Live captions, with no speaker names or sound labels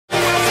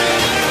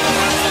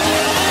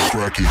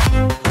bracket.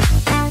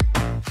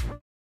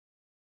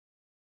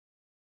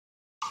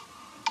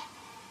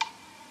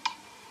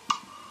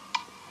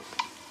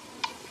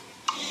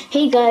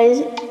 Hey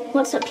guys,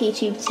 what's up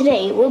YouTube?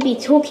 Today we'll be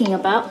talking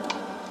about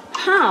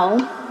how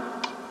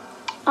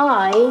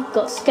I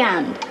got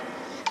scammed.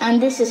 And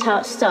this is how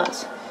it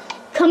starts.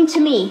 Come to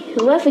me,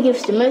 whoever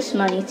gives the most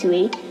money to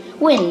me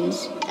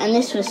wins. And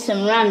this was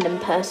some random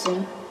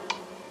person.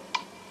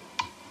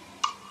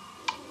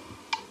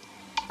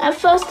 At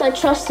first I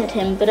trusted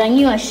him, but I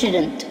knew I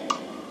shouldn't.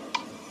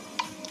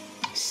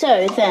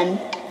 So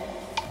then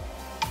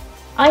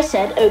I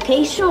said,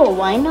 okay, sure,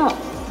 why not?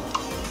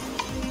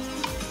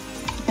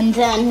 And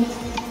then,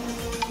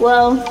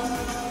 well,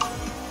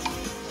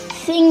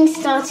 things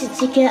started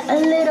to get a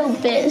little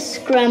bit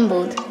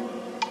scrambled.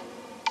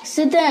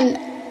 So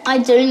then I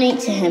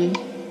donate to him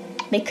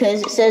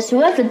because it says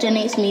whoever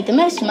donates me the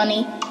most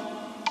money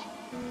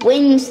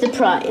wins the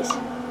prize.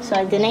 So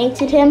I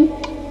donated him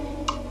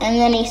and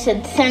then he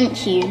said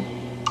thank you.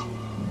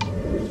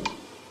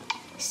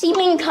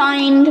 Seeming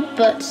kind,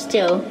 but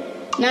still.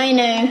 Now I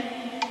know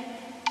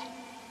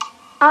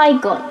I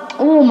got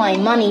all my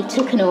money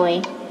taken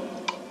away.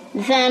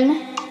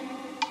 Then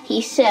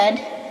he said,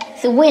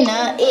 the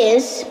winner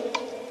is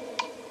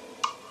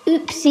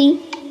oopsie.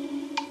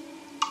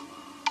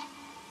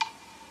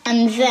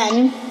 And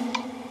then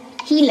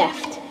he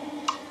left.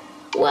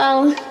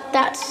 Well,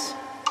 that's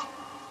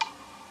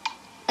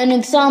an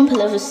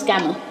example of a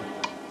scammer.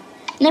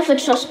 Never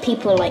trust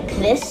people like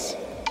this.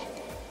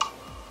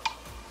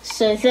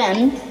 So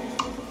then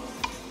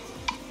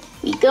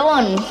we go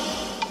on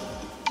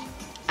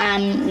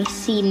and we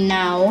see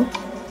now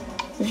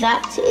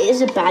that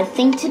is a bad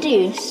thing to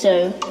do,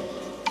 so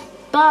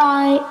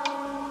bye.